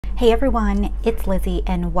Hey everyone, it's Lizzie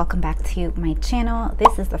and welcome back to my channel.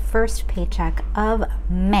 This is the first paycheck of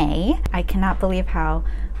May. I cannot believe how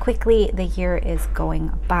quickly the year is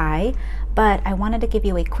going by, but I wanted to give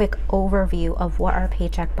you a quick overview of what our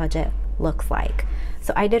paycheck budget looks like.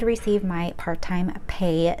 So I did receive my part-time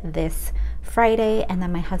pay this Friday, and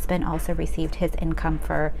then my husband also received his income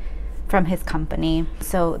from his company.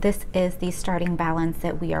 So this is the starting balance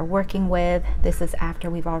that we are working with. This is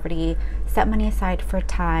after we've already set money aside for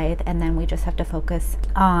tithe, and then we just have to focus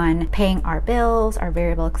on paying our bills, our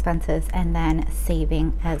variable expenses, and then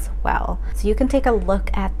saving as well. So you can take a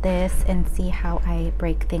look at this and see how I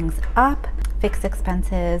break things up. Fixed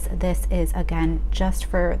expenses, this is again just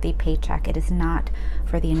for the paycheck. It is not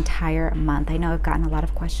for the entire month. I know I've gotten a lot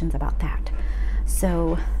of questions about that.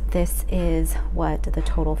 So this is what the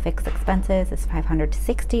total fixed expenses is,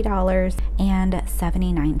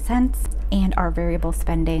 $560.79, and our variable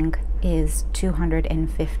spending is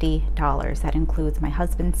 $250. That includes my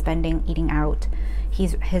husband's spending, eating out,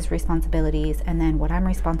 his responsibilities, and then what I'm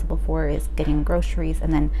responsible for is getting groceries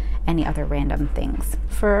and then any other random things.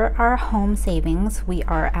 For our home savings, we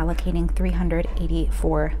are allocating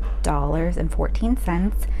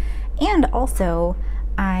 $384.14, and also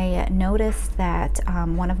I noticed that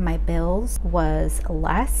one of my bills was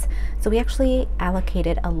less, so we actually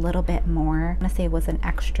allocated a little bit more. I'm gonna say it was an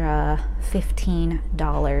extra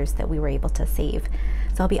 $15 that we were able to save.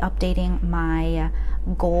 So I'll be updating my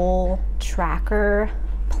goal tracker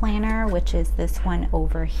planner, which is this one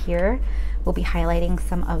over here. We'll be highlighting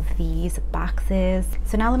some of these boxes.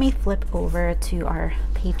 So now let me flip over to our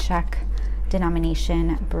paycheck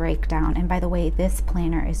denomination breakdown. And by the way, this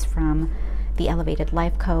planner is from the Elevated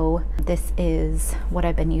Life Co. This is what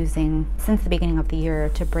I've been using since the beginning of the year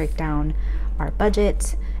to break down our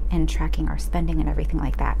budget and tracking our spending and everything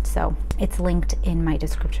like that. So it's linked in my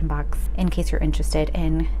description box in case you're interested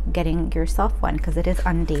in getting yourself one, because it is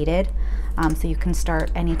undated. So you can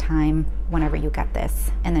start anytime whenever you get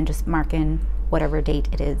this, and then just mark in whatever date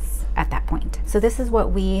it is at that point. So this is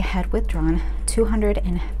what we had withdrawn,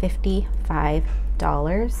 $255.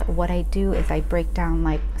 What I do is I break down,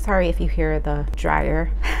 like, sorry if you hear the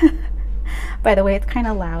dryer. By the way, it's kind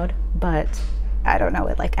of loud, but I don't know,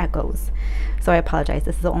 it like echoes. So I apologize.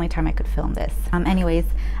 This is the only time I could film this. Anyways,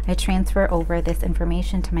 I transfer over this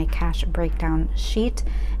information to my cash breakdown sheet,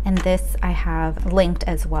 and this I have linked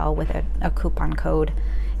as well with a coupon code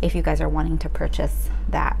if you guys are wanting to purchase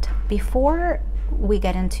that. Before we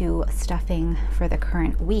get into stuffing for the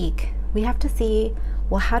current week, we have to see,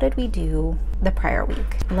 well, how did we do the prior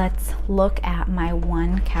week? Let's look at my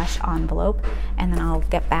one cash envelope, and then I'll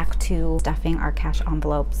get back to stuffing our cash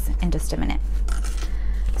envelopes in just a minute.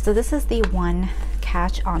 So this is the one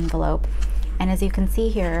cash envelope, and as you can see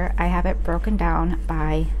here, I have it broken down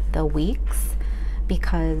by the weeks,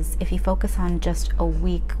 because if you focus on just a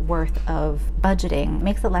week worth of budgeting, it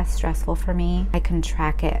makes it less stressful for me. I can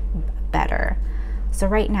track it better. So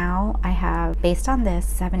right now I have, based on this,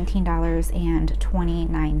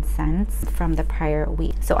 $17.29 from the prior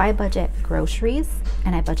week. So I budget groceries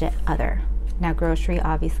and I budget other. Now grocery,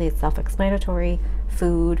 obviously it's self-explanatory,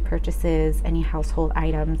 food purchases, any household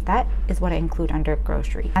items, that is what I include under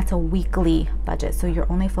grocery. That's a weekly budget, so you're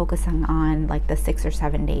only focusing on like the 6 or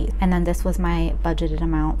 7 days. And then this was my budgeted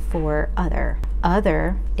amount for other.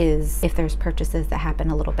 Other is if there's purchases that happen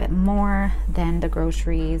a little bit more than the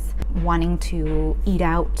groceries, wanting to eat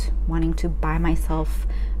out, wanting to buy myself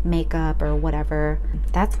makeup or whatever.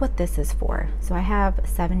 That's what this is for. So I have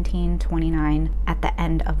 $17.29 at the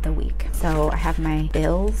end of the week. So I have my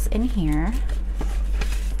bills in here,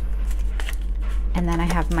 and then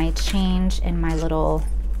I have my change in my little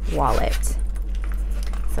wallet.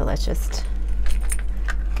 So let's just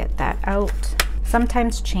get that out.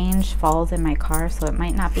 Sometimes change falls in my car, so it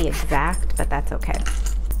might not be exact, but that's okay.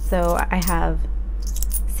 So I have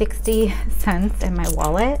 60 cents in my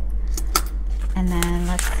wallet, and then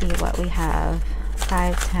let's see what we have.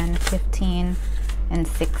 5, 10, 15, and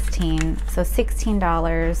 16. So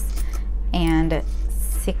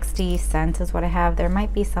 $16.60 is what I have. There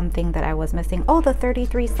might be something that I was missing. Oh, the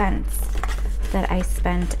 33 cents that I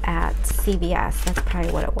spent at CVS. That's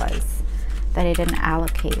probably what it was that I didn't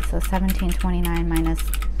allocate. So $17.29 minus, I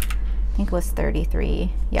think it was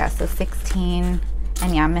 33. Yeah, so 16,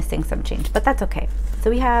 and yeah, I'm missing some change, but that's okay. So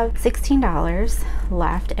we have $16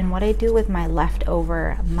 left, and what I do with my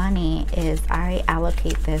leftover money is I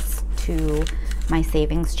allocate this to my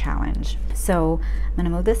savings challenge. So I'm gonna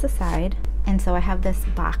move this aside, and so I have this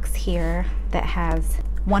box here that has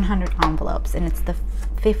 100 envelopes, and it's the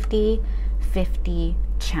 50-50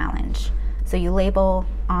 challenge. So you label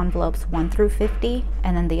envelopes 1 through 50,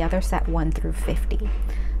 and then the other set 1 through 50.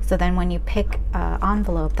 So then when you pick an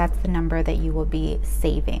envelope, that's the number that you will be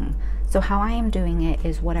saving. So how I am doing it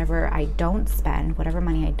is whatever I don't spend, whatever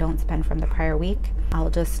money I don't spend from the prior week, I'll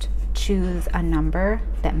just choose a number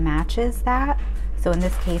that matches that. So in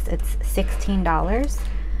this case, it's $16.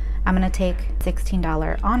 I'm gonna take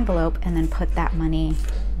 $16 envelope and then put that money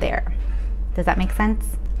there. Does that make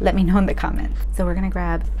sense? Let me know in the comments. So we're gonna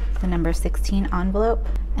grab the number 16 envelope,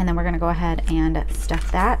 and then we're gonna go ahead and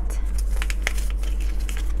stuff that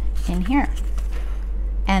in here.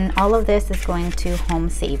 And all of this is going to home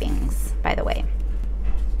savings, by the way.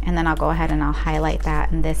 And then I'll go ahead and I'll highlight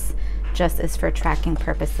that, and this just is for tracking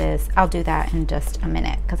purposes. I'll do that in just a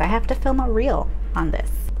minute because I have to film a reel on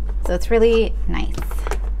this. So it's really nice,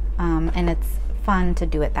 and it's fun to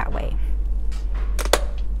do it that way.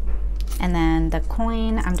 And then the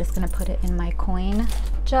coin, I'm just gonna put it in my coin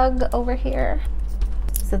jug over here.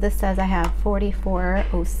 So this says I have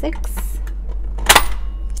 44.06.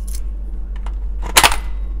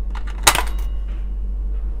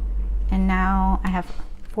 And now I have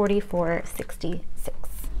 44.66.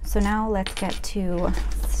 So now let's get to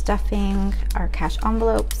stuffing our cash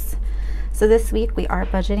envelopes. So this week we are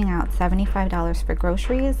budgeting out $75 for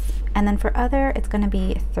groceries, and then for other it's gonna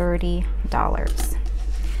be $30.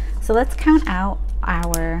 So let's count out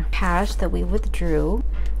our cash that we withdrew.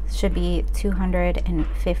 Should be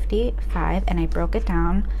 255, and I broke it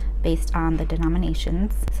down based on the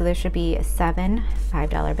denominations. So there should be 7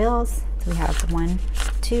 $5 bills. So we have 1,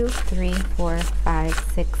 2, 3, 4, 5,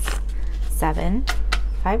 6, 7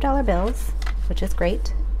 $5 bills, which is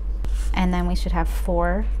great. And then we should have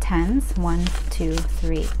 4 10s, 1, 2,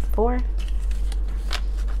 3, 4.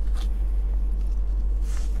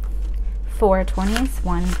 4 20s,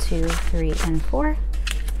 1, 2, 3, and 4.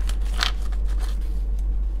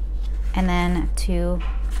 And then 2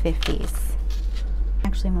 50s.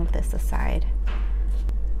 Actually move this aside.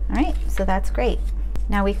 All right, so that's great.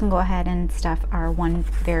 Now we can go ahead and stuff our one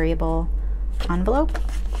variable envelope.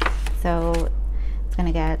 So it's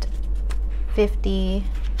gonna get 50,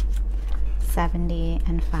 70,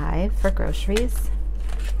 and 5 for groceries.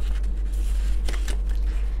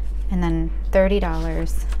 And then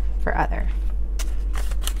 $30 for other.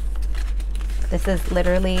 This is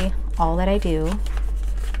literally all that I do.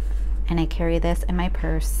 And I carry this in my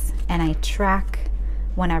purse, and I track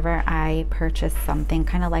whenever I purchase something,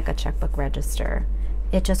 kind of like a checkbook register.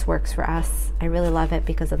 It just works for us. I really love it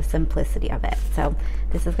because of the simplicity of it. So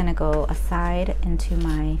this is gonna go aside into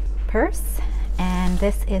my purse, and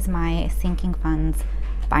this is my sinking funds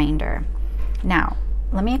binder. Now,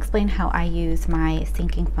 let me explain how I use my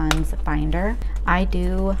sinking funds binder. I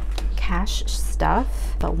do cash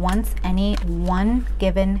stuff, but once any one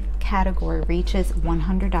given category reaches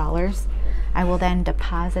 $100, I will then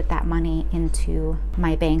deposit that money into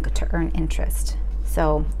my bank to earn interest.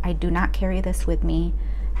 So I do not carry this with me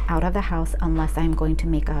out of the house unless I'm going to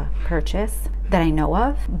make a purchase that I know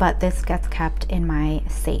of, but this gets kept in my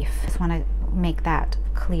safe. Just want to make that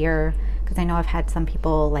clear because I know I've had some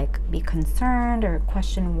people like be concerned or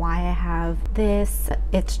question why I have this.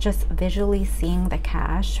 It's just visually seeing the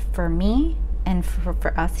cash for me and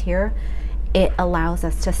for us here. It allows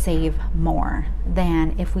us to save more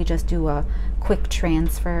than if we just do a quick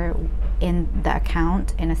transfer in the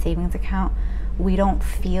account, in a savings account. We don't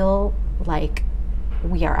feel like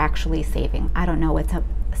we are actually saving. I don't know, it's a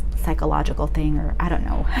psychological thing, or I don't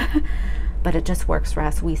know. But it just works for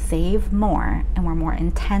us. We save more and we're more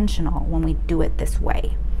intentional when we do it this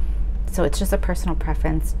way. So it's just a personal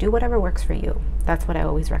preference. Do whatever works for you. That's what I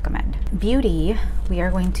always recommend. Beauty, we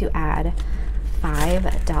are going to add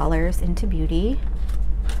 $5 into beauty.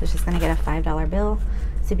 So it's just gonna get a $5 bill.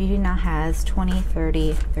 So beauty now has 20,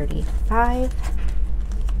 30, 35.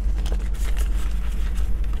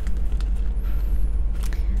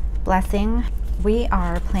 Blessing, we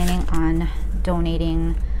are planning on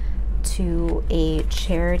donating to a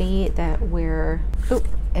charity that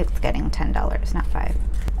it's getting $10, not 5.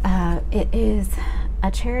 It is a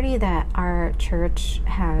charity that our church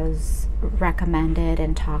has recommended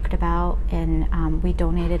and talked about, and we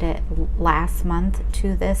donated it last month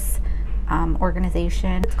to this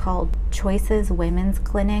organization. It's called Choices Women's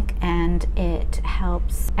Clinic, and it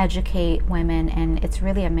helps educate women, and it's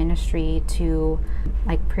really a ministry to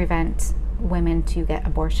like prevent women to get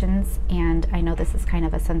abortions. And I know this is kind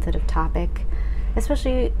of a sensitive topic,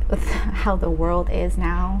 especially with how the world is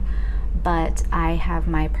now, but I have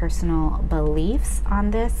my personal beliefs on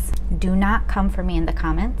this. Do not come for me in the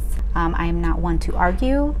comments. I am not one to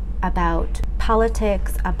argue about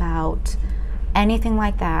politics, about anything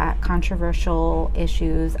like that, controversial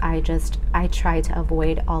issues. I try to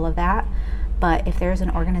avoid all of that. but if there's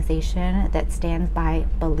an organization that stands by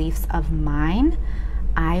beliefs of mine,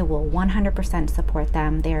 I will 100% support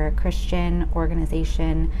them. They're a Christian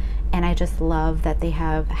organization, and I just love that they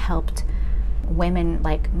have helped women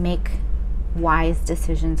like make wise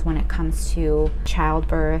decisions when it comes to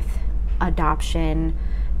childbirth, adoption,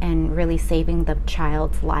 and really saving the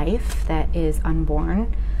child's life that is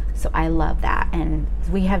unborn. So I love that, and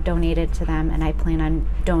we have donated to them, and I plan on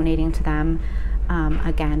donating to them.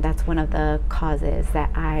 Again, that's one of the causes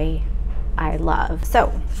that I love.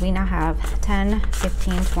 So we now have 10,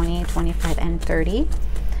 15, 20, 25, and 30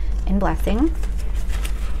 in blessing.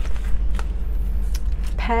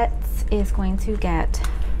 Pets is going to get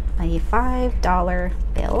a $5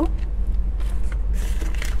 bill.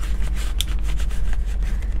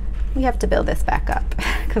 We have to build this back up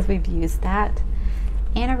because we've used that.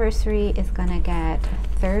 Anniversary is gonna get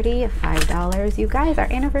 $35. You guys,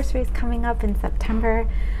 our anniversary is coming up in September.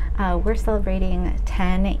 We're celebrating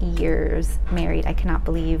 10 years married. I cannot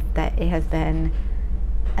believe that it has been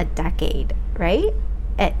a decade, right?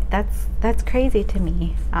 That's crazy to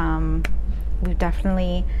me. We've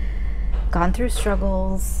definitely gone through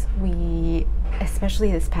struggles.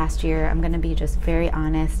 Especially this past year, I'm gonna be just very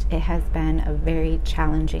honest, it has been a very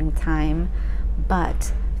challenging time,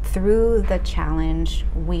 but through the challenge,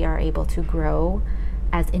 we are able to grow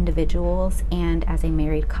as individuals and as a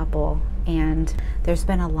married couple. And there's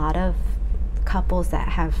been a lot of couples that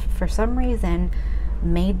have, for some reason,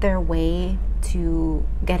 made their way to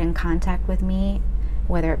get in contact with me,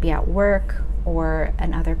 whether it be at work or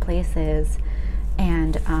in other places.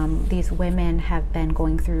 And these women have been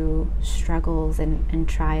going through struggles and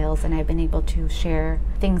trials, and I've been able to share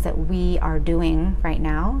things that we are doing right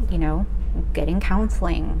now, you know, getting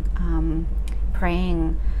counseling,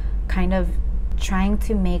 praying, kind of trying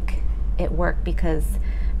to make it work, because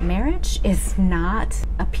marriage is not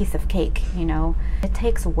a piece of cake, you know. It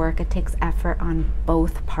takes work, it takes effort on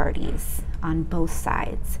both parties, on both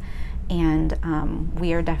sides. And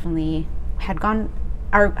we are definitely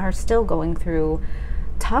are still going through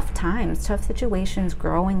tough times, tough situations,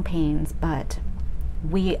 growing pains, but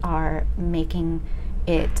we are making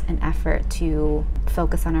it an effort to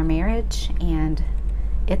focus on our marriage. And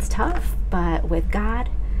it's tough, but with God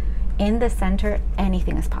in the center,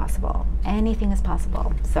 anything is possible. Anything is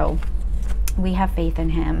possible. So we have faith in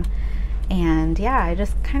Him. And yeah, I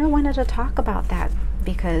just kind of wanted to talk about that,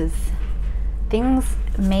 because things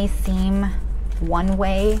may seem one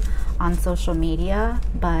way on social media,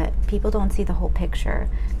 but people don't see the whole picture.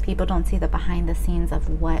 People don't see the behind the scenes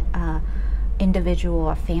of what a individual,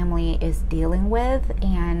 a family is dealing with.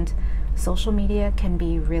 And social media can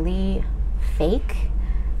be really fake,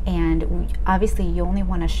 and obviously you only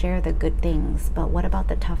want to share the good things, but what about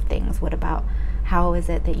the tough things? What about how is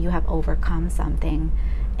it that you have overcome something?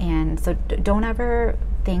 And so don't ever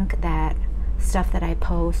think that stuff that I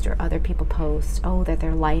post or other people post, oh, that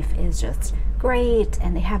their life is just great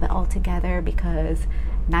and they have it all together, because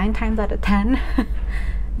 9 times out of 10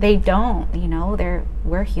 they don't. You know,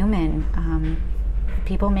 we're human.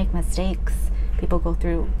 People make mistakes, people go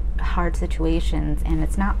through hard situations, and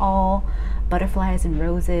it's not all butterflies and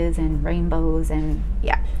roses and rainbows. And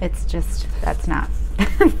yeah, it's just, that's not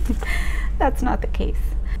that's not the case.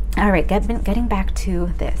 All right, getting back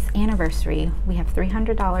to this anniversary, we have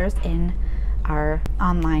 $300 in our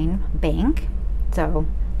online bank, so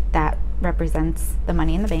that represents the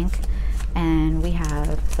money in the bank. And we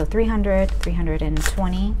have, so 300,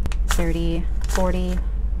 320, 30, 40,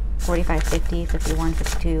 45, 50, 51,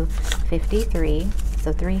 52, 53.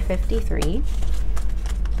 So 353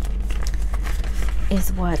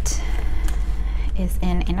 is what is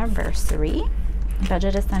in anniversary.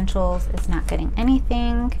 Budget essentials is not getting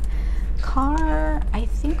anything. Car, I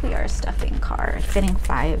think we are stuffing car. It's getting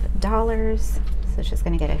 $5, so it's just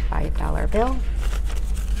gonna get a $5 bill.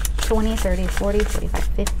 20, 30, 40, 45,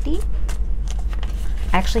 50.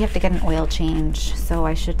 I actually have to get an oil change, so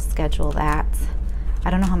I should schedule that.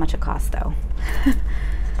 I don't know how much it costs though.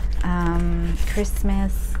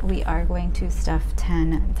 Christmas, we are going to stuff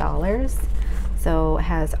 $10. So it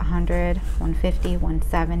has 100, 150,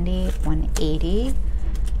 170, 180.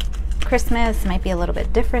 Christmas might be a little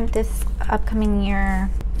bit different this upcoming year.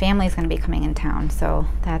 Family is going to be coming in town, so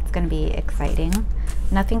that's going to be exciting.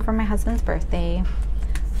 Nothing for my husband's birthday.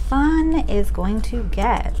 Fun is going to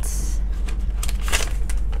get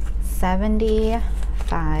 $75.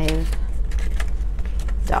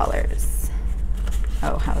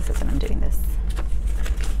 Oh, how is it that I'm doing this?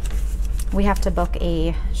 We have to book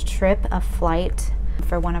a trip, a flight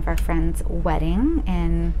for one of our friends' wedding,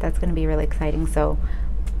 and that's going to be really exciting. So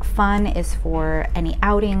fun is for any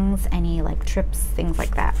outings, any like trips, things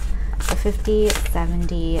like that. So 50,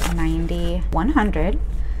 70, 90, 100,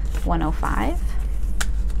 105.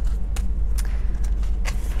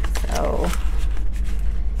 So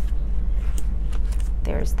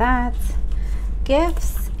there's that.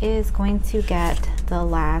 Gifts is going to get the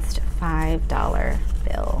last $5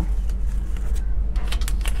 bill.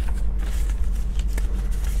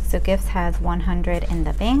 So Gifts has 100 in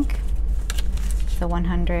the bank. So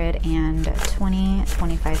 120,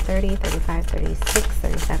 25, 30, 35, 36,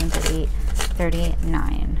 37, 38,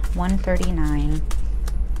 39. 139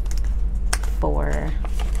 for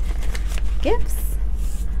Gifts.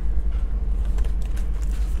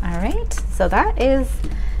 All right, so that is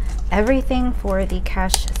everything for the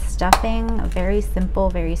cash stuffing. Very simple,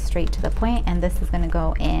 very straight to the point, and this is going to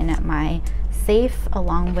go in my safe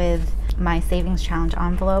along with my savings challenge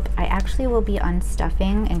envelope. I actually will be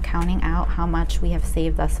unstuffing and counting out how much we have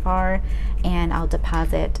saved thus far, and I'll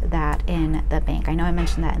deposit that in the bank. I know I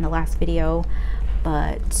mentioned that in the last video,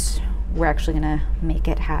 but we're actually gonna make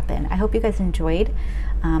it happen. I hope you guys enjoyed.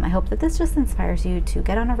 I hope that this just inspires you to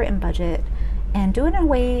get on a written budget and do it in a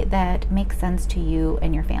way that makes sense to you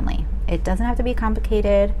and your family. It doesn't have to be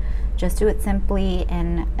complicated. Just do it simply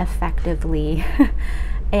and effectively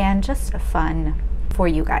and just fun for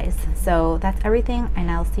you guys. So that's everything, and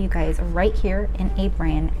I'll see you guys right here in a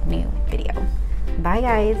brand new video. Bye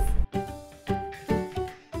guys.